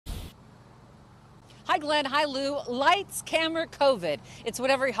Hi, Glenn. Hi, Lou. Lights, camera, COVID. It's what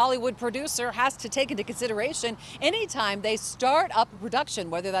every Hollywood producer has to take into consideration anytime they start up a production,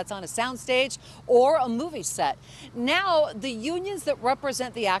 whether that's on a soundstage or a movie set. Now, the unions that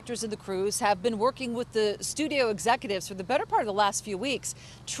represent the actors and the crews have been working with the studio executives for the better part of the last few weeks,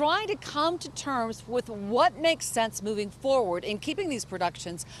 trying to come to terms with what makes sense moving forward in keeping these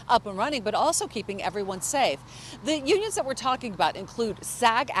productions up and running, but also keeping everyone safe. The unions that we're talking about include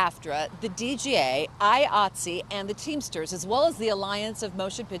SAG-AFTRA, the DGA, IATSE, and the Teamsters, as well as the Alliance of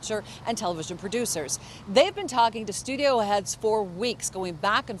Motion Picture and Television Producers. They've been talking to studio heads for weeks, going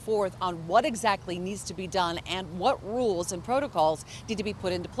back and forth on what exactly needs to be done and what rules and protocols need to be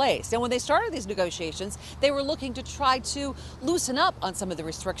put into place. And when they started these negotiations, they were looking to try to loosen up on some of the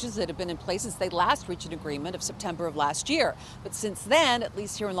restrictions that have been in place since they last reached an agreement of September of last year. But since then, at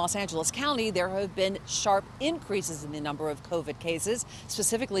least here in Los Angeles County, there have been sharp increases in the number of COVID cases,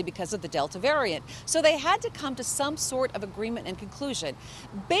 specifically because of the Delta variant. So they had to come to some sort of agreement and conclusion.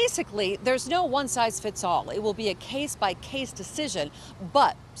 Basically, there's no one size fits all. It will be a case-by-case decision,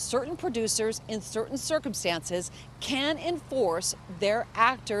 but certain producers in certain circumstances can enforce their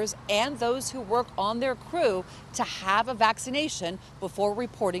actors and those who work on their crew to have a vaccination before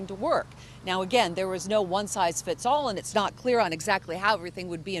reporting to work. Now, again, there is no one size fits all, and it's not clear on exactly how everything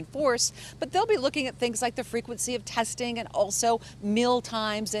would be enforced, but they'll be looking at things like the frequency of testing and also meal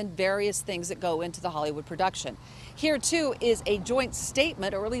times and various things that go into the Hollywood production. Here, too, is a joint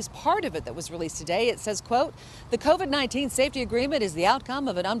statement, or at least part of it, that was released today. It says, quote, "The COVID-19 safety agreement is the outcome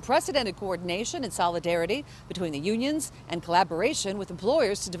of an unprecedented coordination and solidarity between the unions and collaboration with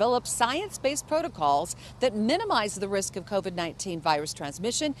employers to develop science-based protocols that minimize the risk of COVID-19 virus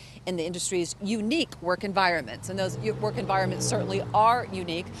transmission in the industry's unique work environments." And those work environments certainly are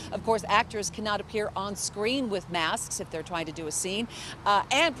unique. Of course, actors cannot appear on screen with masks if they're trying to do a scene.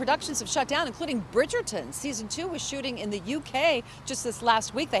 And productions have shut down, including Bridgerton. Season 2 was shooting in the UK just this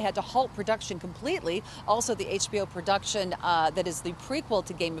last week. They had to halt production completely. Also, the HBO production that is the prequel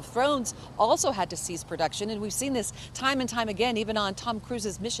to Game of Thrones also had to cease production. And we've seen this time and time again, even on Tom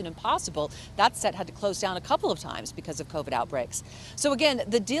Cruise's Mission Impossible. That set had to close down a couple of times because of COVID outbreaks. So again,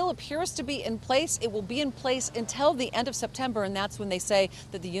 the deal appears to be in place. It will be in place until the end of September, and that's when they say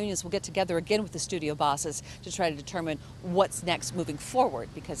that the unions will get together again with the studio bosses to try to determine what's next moving forward,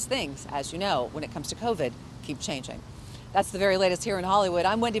 because things, as you know, when it comes to COVID, keep changing. That's the very latest here in Hollywood.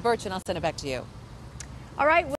 I'm Wendy Burch, and I'll send it back to you. All right.